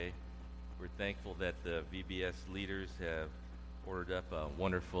We're thankful that the VBS leaders have ordered up a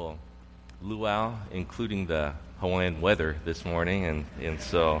wonderful luau, including the Hawaiian weather this morning. And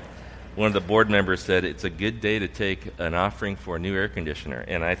so one of the board members said it's a good day to take an offering for a new air conditioner.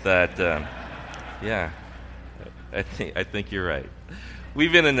 And I thought, yeah, I think you're right.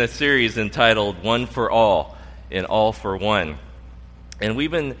 We've been in a series entitled One for All and All for One. And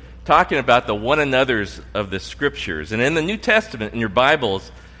we've been talking about the one another's of the Scriptures. And in the New Testament, in your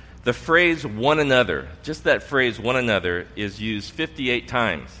Bibles, the phrase one another, just that phrase one another, is used 58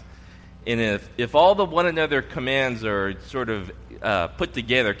 times. And if all the one another commands are sort of put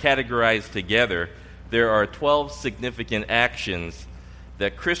together, categorized together, there are 12 significant actions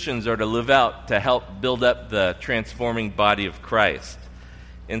that Christians are to live out to help build up the transforming body of Christ.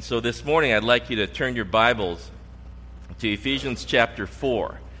 And so this morning I'd like you to turn your Bibles to Ephesians chapter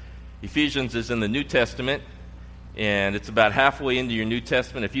 4. Ephesians is in the New Testament, and it's about halfway into your New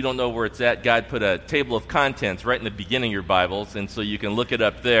Testament. If you don't know where it's at, God put a table of contents right in the beginning of your Bibles, and so you can look it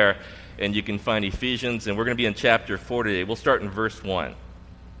up there, and you can find Ephesians, and we're going to be in chapter 4 today. We'll start in verse 1.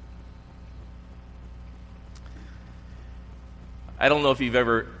 I don't know if you've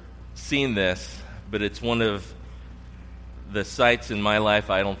ever seen this, but it's one of the sights in my life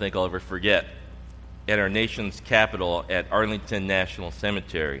I don't think I'll ever forget. At our nation's capital, at Arlington National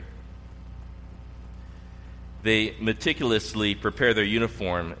Cemetery, they meticulously prepare their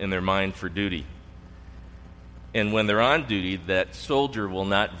uniform in their mind for duty. And when they're on duty, that soldier will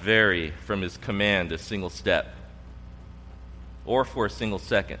not vary from his command a single step or for a single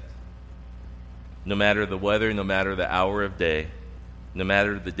second. No matter the weather, no matter the hour of day, no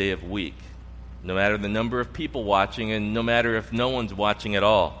matter the day of week, no matter the number of people watching, and no matter if no one's watching at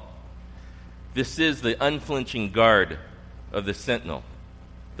all. This is the unflinching guard of the Sentinel,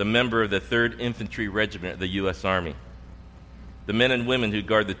 the member of the 3rd Infantry Regiment of the U.S. Army, the men and women who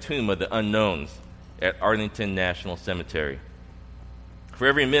guard the tomb of the unknowns at Arlington National Cemetery. For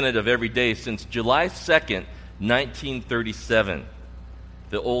every minute of every day since July 2nd, 1937,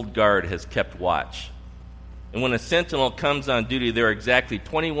 the old guard has kept watch. And when a sentinel comes on duty, there are exactly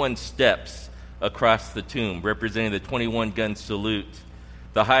 21 steps across the tomb, representing the 21-gun salute,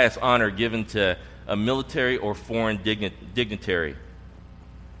 the highest honor given to a military or foreign dignitary.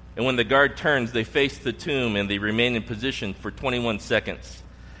 And when the guard turns, they face the tomb and they remain in position for 21 seconds.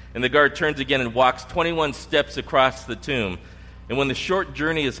 And the guard turns again and walks 21 steps across the tomb. And when the short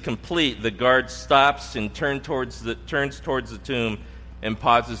journey is complete, the guard stops and turns towards the tomb and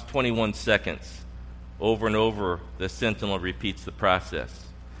pauses 21 seconds. Over and over, the sentinel repeats the process.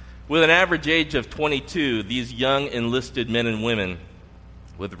 With an average age of 22, these young enlisted men and women,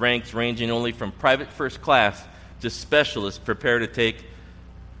 with ranks ranging only from private first class to specialist, prepare to take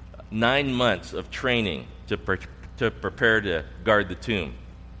 9 months of training to prepare to guard the tomb.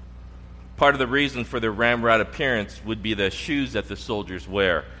 Part of the reason for their ramrod appearance would be the shoes that the soldiers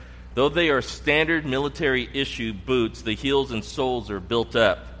wear. Though they are standard military issue boots, the heels and soles are built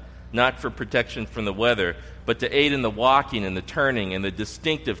up, not for protection from the weather, but to aid in the walking and the turning and the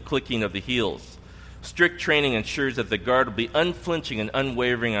distinctive clicking of the heels. Strict training ensures that the guard will be unflinching and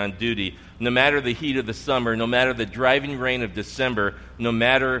unwavering on duty, no matter the heat of the summer, no matter the driving rain of December, no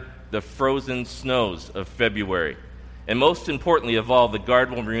matter the frozen snows of February. And most importantly of all, the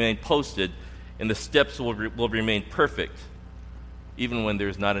guard will remain posted and the steps will remain perfect, even when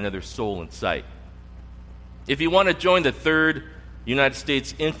there's not another soul in sight. If you want to join the 3rd United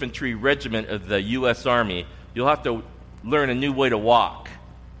States Infantry Regiment of the U.S. Army, you'll have to learn a new way to walk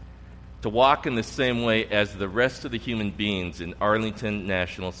in the same way as the rest of the human beings in Arlington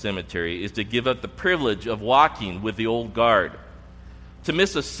National Cemetery is to give up the privilege of walking with the old guard. To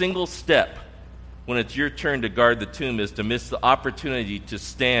miss a single step when it's your turn to guard the tomb is to miss the opportunity to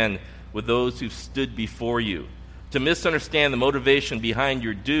stand with those who stood before you. To misunderstand the motivation behind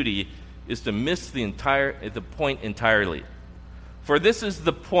your duty is to miss the point entirely. For this is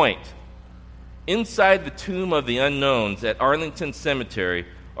the point. Inside the tomb of the unknowns at Arlington Cemetery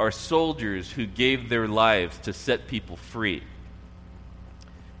are soldiers who gave their lives to set people free.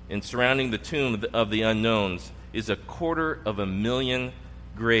 And surrounding the tomb of the unknowns is 250,000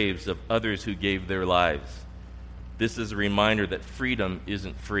 graves of others who gave their lives. This is a reminder that freedom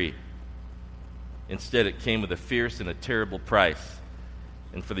isn't free. Instead, it came with a fierce and a terrible price.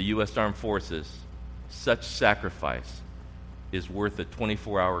 And for the U.S. Armed Forces, such sacrifice is worth a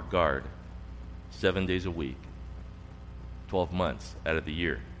 24-hour guard, 7 days a week, 12 months out of the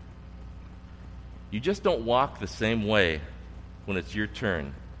year. You just don't walk the same way when it's your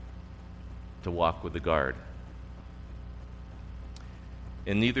turn to walk with the guard.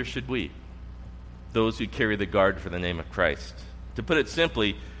 And neither should we, those who carry the guard for the name of Christ. To put it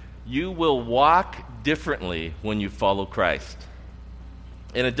simply, you will walk differently when you follow Christ.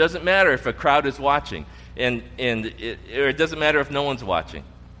 And it doesn't matter if a crowd is watching, or it doesn't matter if no one's watching.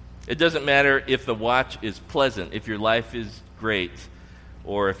 It doesn't matter if the watch is pleasant, if your life is great,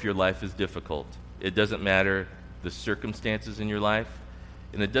 or if your life is difficult. It doesn't matter the circumstances in your life.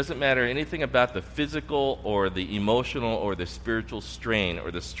 And it doesn't matter anything about the physical or the emotional or the spiritual strain or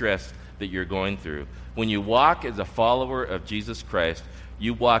the stress that you're going through. When you walk as a follower of Jesus Christ,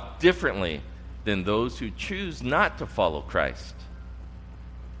 you walk differently than those who choose not to follow Christ.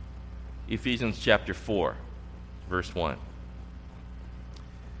 Ephesians chapter 4, verse 1.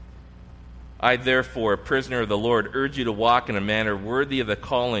 I, therefore, a prisoner of the Lord, urge you to walk in a manner worthy of the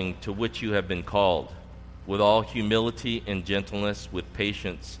calling to which you have been called, with all humility and gentleness, with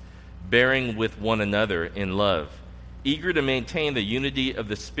patience, bearing with one another in love, eager to maintain the unity of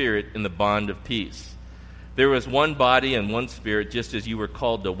the Spirit in the bond of peace. There was one body and one Spirit, just as you were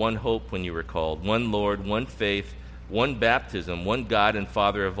called to one hope when you were called, one Lord, one faith, one baptism, one God and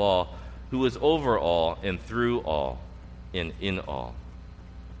Father of all, who is over all and through all and in all.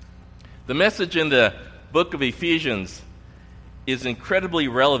 The message in the book of Ephesians is incredibly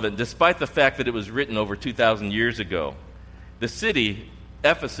relevant, despite the fact that it was written over 2,000 years ago. The city,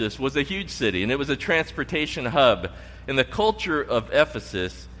 Ephesus, was a huge city, and it was a transportation hub. And the culture of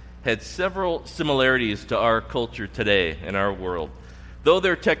Ephesus had several similarities to our culture today in our world. Though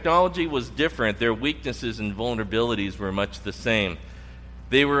their technology was different, their weaknesses and vulnerabilities were much the same.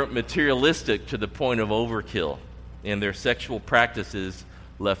 They were materialistic to the point of overkill, and their sexual practices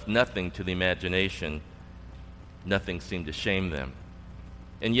left nothing to the imagination. Nothing seemed to shame them.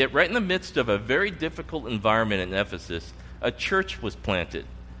 And yet, right in the midst of a very difficult environment in Ephesus, a church was planted.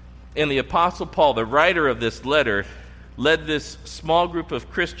 And the Apostle Paul, the writer of this letter, led this small group of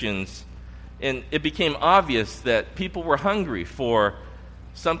Christians, and it became obvious that people were hungry for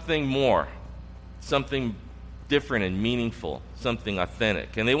something more, something different and meaningful, something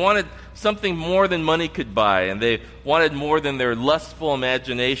authentic. And they wanted something more than money could buy, and they wanted more than their lustful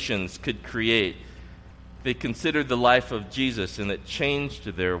imaginations could create. They considered the life of Jesus, and it changed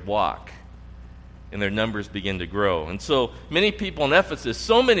their walk, and their numbers began to grow. And so many people in Ephesus,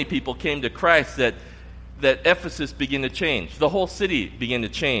 so many people came to Christ that Ephesus began to change. The whole city began to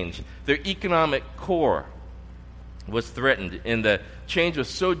change. Their economic core was threatened, and the change was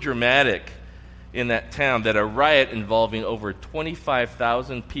so dramatic in that town that a riot involving over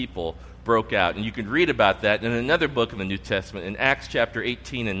 25,000 people broke out. And you can read about that in another book in the New Testament, in Acts chapter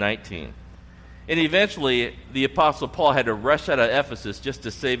 18 and 19. And eventually, the Apostle Paul had to rush out of Ephesus just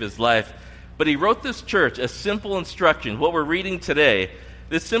to save his life. But he wrote this church a simple instruction, what we're reading today,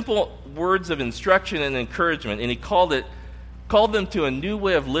 the simple words of instruction and encouragement, and he called them to a new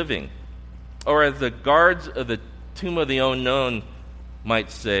way of living. Or as the guards of the tomb of the unknown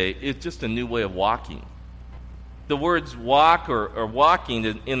might say, it's just a new way of walking. The words walk or walking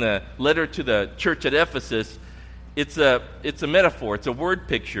in the letter to the church at Ephesus, it's a metaphor, it's a word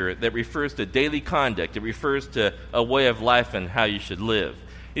picture that refers to daily conduct. It refers to a way of life and how you should live.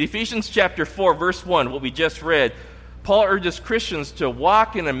 In Ephesians chapter 4, verse 1, what we just read, Paul urges Christians to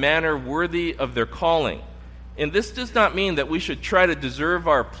walk in a manner worthy of their calling. And this does not mean that we should try to deserve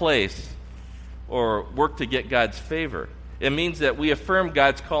our place or work to get God's favor. It means that we affirm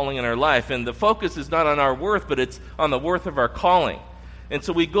God's calling in our life. And the focus is not on our worth, but it's on the worth of our calling. And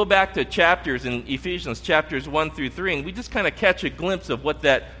so we go back to chapters in Ephesians, chapters 1 through 3, and we just kind of catch a glimpse of what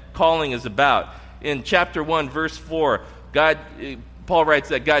that calling is about. In chapter 1, verse 4, Paul writes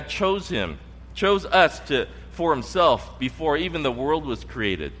that God chose us for himself before even the world was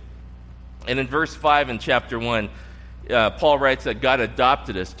created. And in verse 5 in chapter 1, Paul writes that God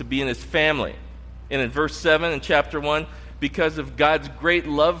adopted us to be in his family. And in verse 7 in chapter 1, because of God's great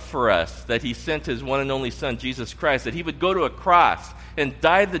love for us, that he sent his one and only Son, Jesus Christ, that he would go to a cross and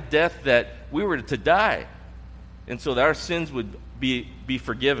die the death that we were to die, and so that our sins would be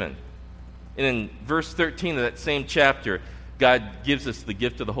forgiven. And in verse 13 of that same chapter, God gives us the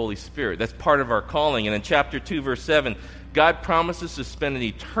gift of the Holy Spirit. That's part of our calling. And in chapter 2, verse 7, God promises to spend an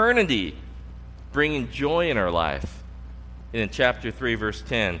eternity bringing joy in our life. And in chapter 3, verse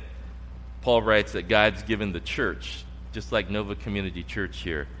 10, Paul writes that God's given the church, just like Nova Community Church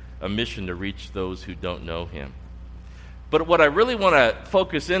here, a mission to reach those who don't know him. But what I really want to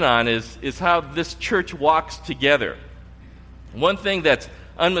focus in on is how this church walks together. One thing that's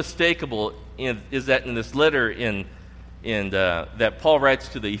unmistakable is that in this letter that Paul writes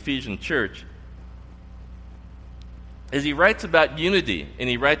to the Ephesian church, is he writes about unity and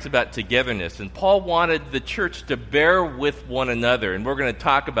he writes about togetherness. And Paul wanted the church to bear with one another, and we're going to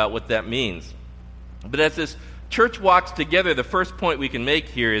talk about what that means. But as this church walks together, the first point we can make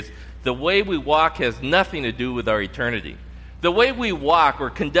here is the way we walk has nothing to do with our eternity. The way we walk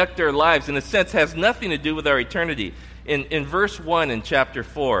or conduct our lives, in a sense, has nothing to do with our eternity. In verse 1 in chapter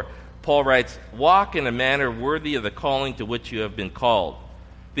 4, Paul writes, "Walk in a manner worthy of the calling to which you have been called."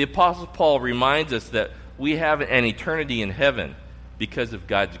 The Apostle Paul reminds us that we have an eternity in heaven because of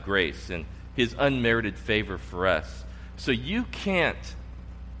God's grace and his unmerited favor for us. So you can't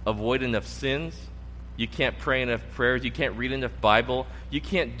avoid enough sins. You can't pray enough prayers. You can't read enough Bible. You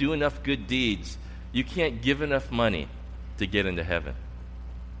can't do enough good deeds. You can't give enough money to get into heaven.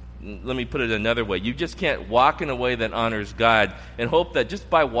 Let me put it another way. You just can't walk in a way that honors God and hope that just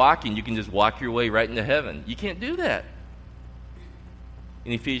by walking you can just walk your way right into heaven. You can't do that.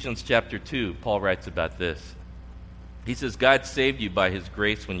 In Ephesians chapter 2, Paul writes about this. He says, "God saved you by his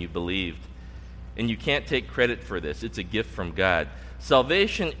grace when you believed, and you can't take credit for this. It's a gift from God.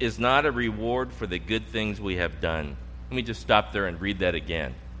 Salvation is not a reward for the good things we have done." Let me just stop there and read that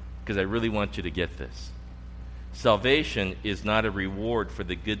again, because I really want you to get this. Salvation is not a reward for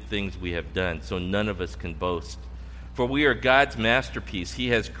the good things we have done, so none of us can boast. For we are God's masterpiece. He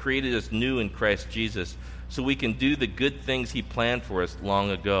has created us new in Christ Jesus, so we can do the good things he planned for us long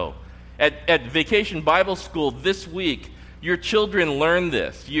ago. At Vacation Bible School this week, your children learn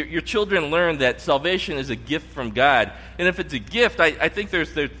this. Your children learn that salvation is a gift from God. And if it's a gift, I think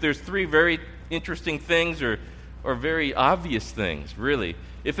there's three very interesting things or very obvious things, really.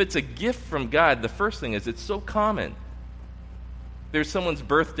 If it's a gift from God, the first thing is it's so common. There's someone's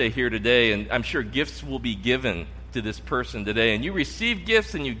birthday here today, and I'm sure gifts will be given to this person today. And you receive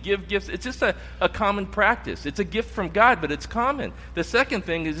gifts and you give gifts. It's just a common practice. It's a gift from God, but it's common. The second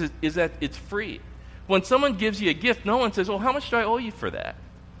thing is that it's free. When someone gives you a gift, no one says, "Oh, how much do I owe you for that?"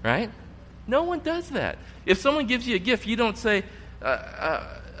 Right? No one does that. If someone gives you a gift, you don't say,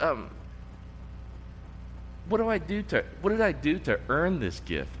 what did I do to earn this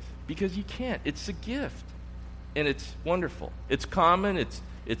gift? Because you can't. It's a gift. And it's wonderful. It's common,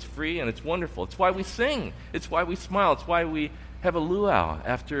 it's free, and it's wonderful. It's why we sing. It's why we smile. It's why we have a luau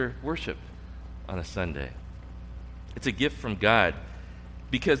after worship on a Sunday. It's a gift from God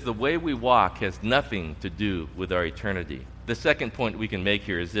because the way we walk has nothing to do with our eternity. The second point we can make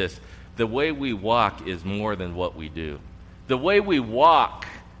here is this. The way we walk is more than what we do. The way we walk,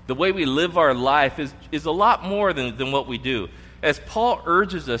 the way we live our life is a lot more than what we do. As Paul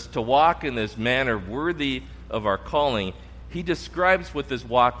urges us to walk in this manner worthy of our calling, he describes what this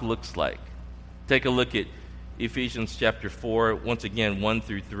walk looks like. Take a look at Ephesians chapter 4, once again, 1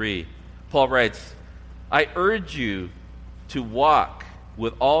 through 3. Paul writes, "I urge you to walk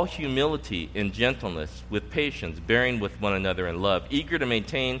with all humility and gentleness, with patience, bearing with one another in love, eager to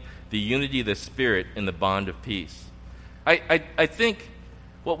maintain the unity of the Spirit in the bond of peace." I think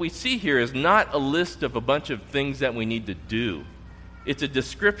what we see here is not a list of a bunch of things that we need to do. It's a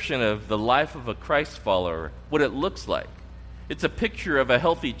description of the life of a Christ follower, what it looks like. It's a picture of a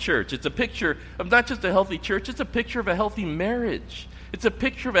healthy church. It's a picture of not just a healthy church, it's a picture of a healthy marriage. It's a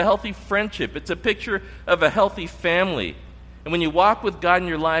picture of a healthy friendship. It's a picture of a healthy family. And when you walk with God in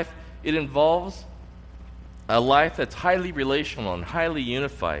your life, it involves a life that's highly relational and highly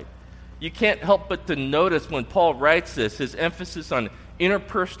unified. You can't help but to notice when Paul writes this, his emphasis on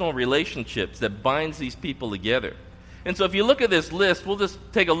interpersonal relationships that binds these people together. And so if you look at this list, we'll just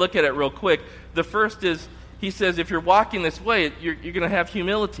take a look at it real quick. The first is, he says, if you're walking this way, you're going to have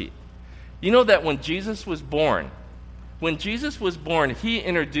humility. You know that when Jesus was born, he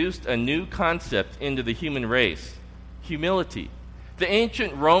introduced a new concept into the human race, humility. The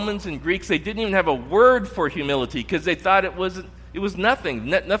ancient Romans and Greeks, they didn't even have a word for humility because they thought it was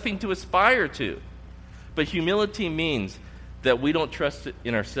nothing to aspire to. But humility means that we don't trust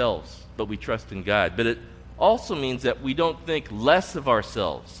in ourselves, but we trust in God. But it also means that we don't think less of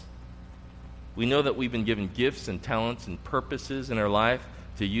ourselves. We know that we've been given gifts and talents and purposes in our life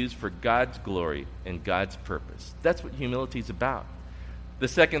to use for God's glory and God's purpose. That's what humility is about. The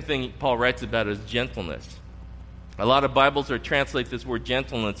second thing Paul writes about is gentleness. A lot of Bibles translate this word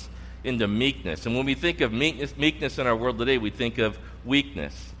gentleness into meekness. And when we think of meekness in our world today, we think of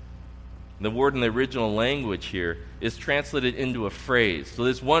weakness. The word in the original language here is translated into a phrase. So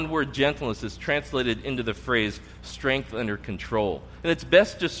this one word, gentleness, is translated into the phrase strength under control. And it's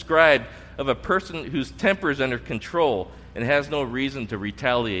best described of a person whose temper is under control and has no reason to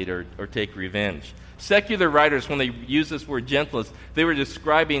retaliate or take revenge. Secular writers, when they use this word gentleness, they were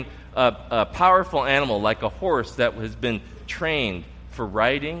describing a powerful animal like a horse that has been trained for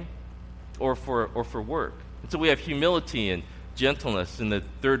riding or for work. And so we have humility and gentleness, and the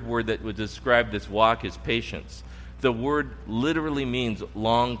third word that would describe this walk is patience. The word literally means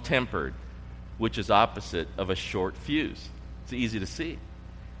long-tempered, which is opposite of a short fuse. It's easy to see.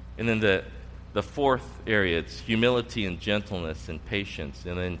 And then the fourth area, it's humility and gentleness and patience,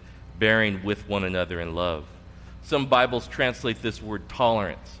 and then bearing with one another in love. Some Bibles translate this word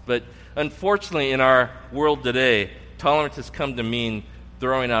tolerance, but unfortunately in our world today, tolerance has come to mean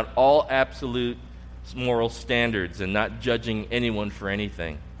throwing out all absolute moral standards and not judging anyone for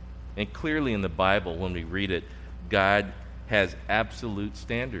anything. And clearly in the Bible, when we read it, God has absolute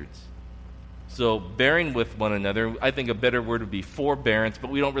standards. So bearing with one another, I think a better word would be forbearance,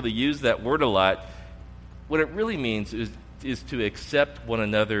 but we don't really use that word a lot. What it really means is to accept one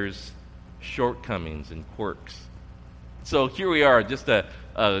another's shortcomings and quirks. So here we are, just a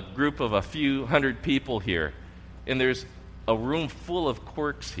group of a few hundred people here, and there's a room full of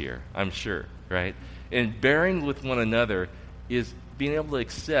quirks here, I'm sure, right? And bearing with one another is being able to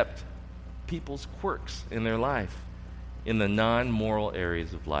accept people's quirks in their life, in the non-moral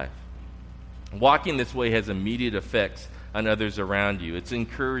areas of life. Walking this way has immediate effects on others around you. It's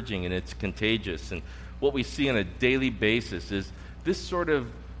encouraging and it's contagious. And what we see on a daily basis is this sort of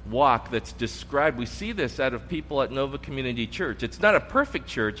walk that's described. We see this out of people at Nova Community Church. It's not a perfect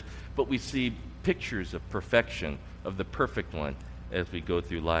church, but we see pictures of perfection, of the perfect one, as we go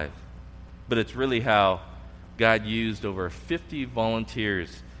through life. But it's really how God used over 50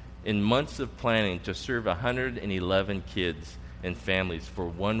 volunteers in months of planning to serve 111 kids and families for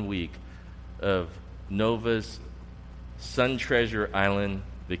 1 week of Nova's Sun Treasure Island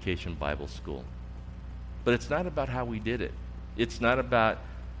Vacation Bible School. But it's not about how we did it. It's not about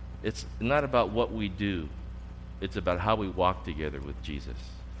what we do. It's about how we walk together with Jesus.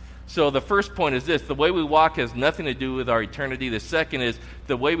 So the first point is this: the way we walk has nothing to do with our eternity. The second is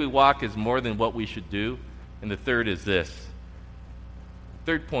the way we walk is more than what we should do. And the third is this.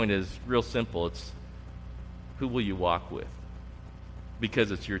 Third point is real simple. It's who will you walk with?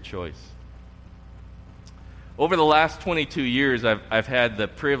 Because it's your choice. Over the last 22 years, I've had the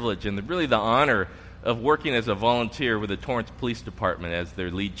privilege and really the honor of working as a volunteer with the Torrance Police Department as their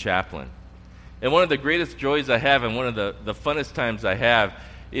lead chaplain. And one of the greatest joys I have and one of the funnest times I have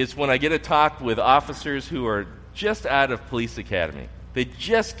is when I get to talk with officers who are just out of police academy. They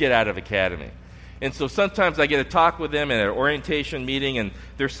just get out of academy. And so sometimes I get to talk with them at an orientation meeting and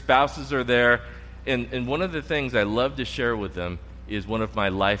their spouses are there. And one of the things I love to share with them is one of my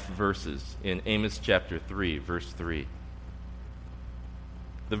life verses in Amos chapter 3, verse 3.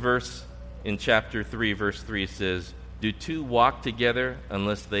 The verse in chapter 3, verse 3 says, "Do two walk together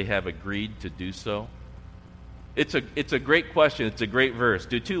unless they have agreed to do so?" It's a great question. It's a great verse.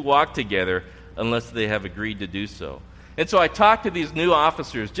 Do two walk together unless they have agreed to do so? And so I talked to these new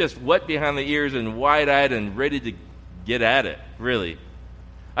officers, just wet behind the ears and wide-eyed and ready to get at it, really.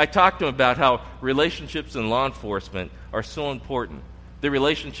 I talked to them about how relationships in law enforcement are so important. The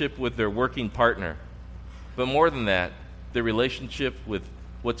relationship with their working partner. But more than that, the relationship with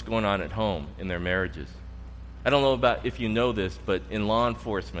what's going on at home in their marriages. I don't know about if you know this, but in law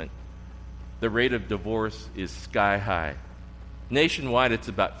enforcement, the rate of divorce is sky high. Nationwide, it's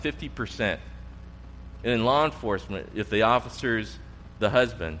about 50%. And in law enforcement, if the officer's the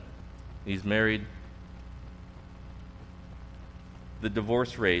husband, he's married, the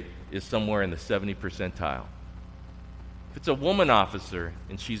divorce rate is somewhere in the 70 percentile. If it's a woman officer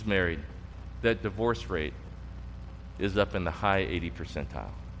and she's married, that divorce rate is up in the high 80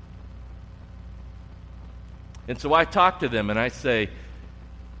 percentile. And so I talk to them and I say,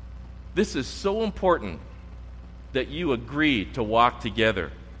 this is so important that you agree to walk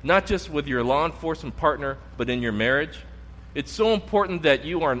together, not just with your law enforcement partner, but in your marriage. It's so important that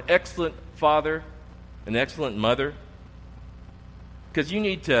you are an excellent father, an excellent mother, because you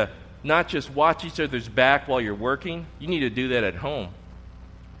need to not just watch each other's back while you're working, you need to do that at home.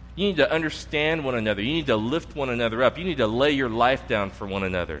 You need to understand one another. You need to lift one another up. You need to lay your life down for one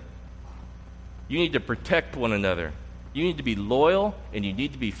another. You need to protect one another. You need to be loyal, and you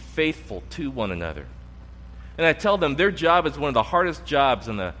need to be faithful to one another. And I tell them their job is one of the hardest jobs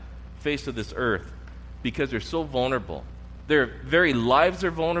on the face of this earth because they're so vulnerable. Their very lives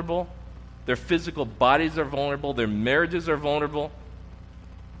are vulnerable. Their physical bodies are vulnerable. Their marriages are vulnerable.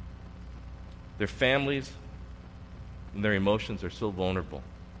 Their families and their emotions are so vulnerable.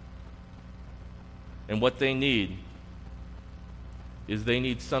 And what they need is they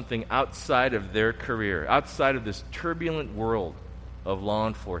need something outside of their career, outside of this turbulent world of law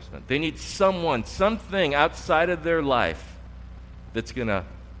enforcement. They need someone, something outside of their life that's going to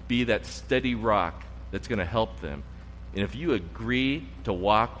be that steady rock that's going to help them. And if you agree to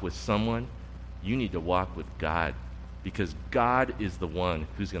walk with someone, you need to walk with God, because God is the one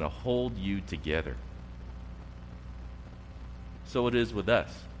who's going to hold you together. So it is with us.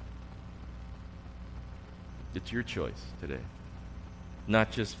 It's your choice today.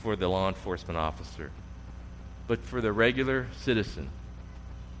 Not just for the law enforcement officer, but for the regular citizen,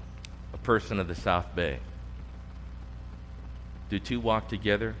 a person of the South Bay. Do two walk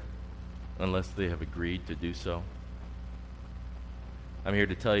together unless they have agreed to do so? I'm here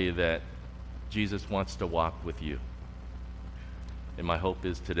to tell you that Jesus wants to walk with you. And my hope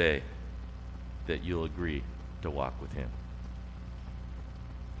is today that you'll agree to walk with him.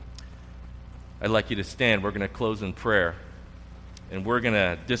 I'd like you to stand. We're going to close in prayer. And we're going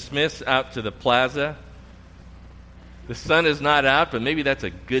to dismiss out to the plaza. The sun is not out, but maybe that's a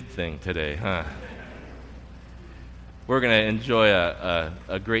good thing today, huh? We're going to enjoy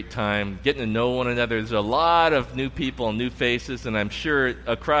a great time getting to know one another. There's a lot of new people, new faces, and I'm sure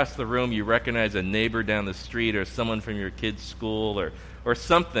across the room you recognize a neighbor down the street or someone from your kid's school or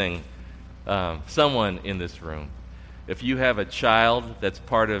something, someone in this room. If you have a child that's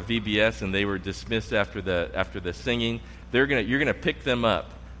part of VBS and they were dismissed after the singing, you're going to pick them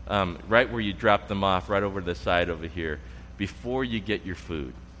up right where you dropped them off, right over to the side over here, before you get your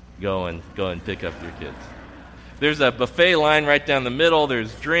food. Go and pick up your kids. There's a buffet line right down the middle.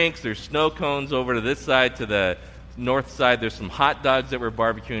 There's drinks. There's snow cones over to this side, to the north side. There's some hot dogs that we're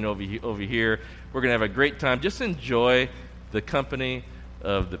barbecuing over here. We're going to have a great time. Just enjoy the company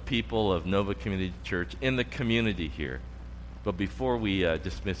of the people of Nova Community Church in the community here. But before we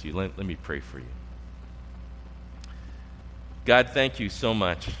dismiss you, let me pray for you. God, thank you so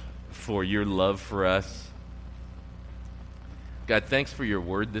much for your love for us. God, thanks for your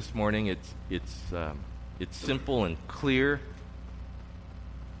word this morning. It's simple and clear.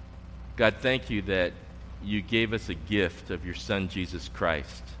 God, thank you that you gave us a gift of your Son, Jesus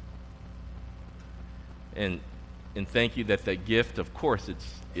Christ. And thank you that gift, of course,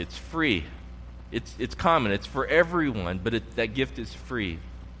 it's free. It's common. It's for everyone, but that gift is free.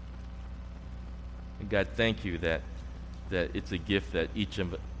 And God, thank you that it's a gift that each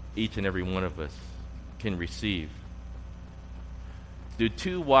and every one of us can receive. Do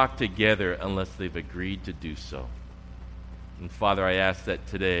two walk together unless they've agreed to do so? And Father, I ask that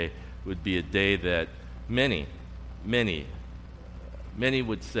today would be a day that many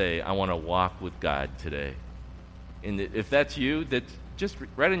would say, I want to walk with God today. And if that's you, that's just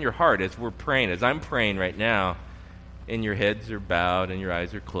right in your heart as we're praying, as I'm praying right now, and your heads are bowed and your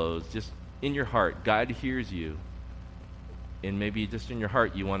eyes are closed, just in your heart, God hears you. And maybe just in your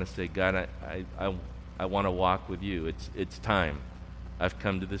heart you want to say, God, I want to walk with you. It's time. I've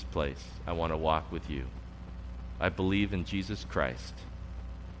come to this place. I want to walk with you. I believe in Jesus Christ,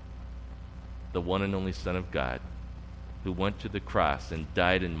 the one and only Son of God, who went to the cross and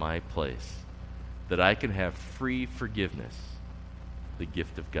died in my place, that I can have free forgiveness, the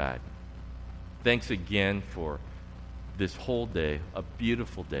gift of God. Thanks again for this whole day, a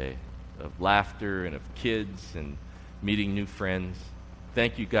beautiful day of laughter and of kids and meeting new friends.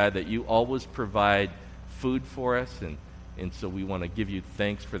 Thank you, God, that you always provide food for us, and so we want to give you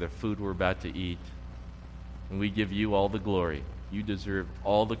thanks for the food we're about to eat. And we give you all the glory. You deserve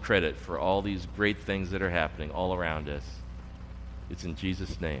all the credit for all these great things that are happening all around us. It's in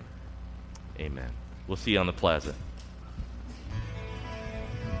Jesus' name. Amen. We'll see you on the plaza.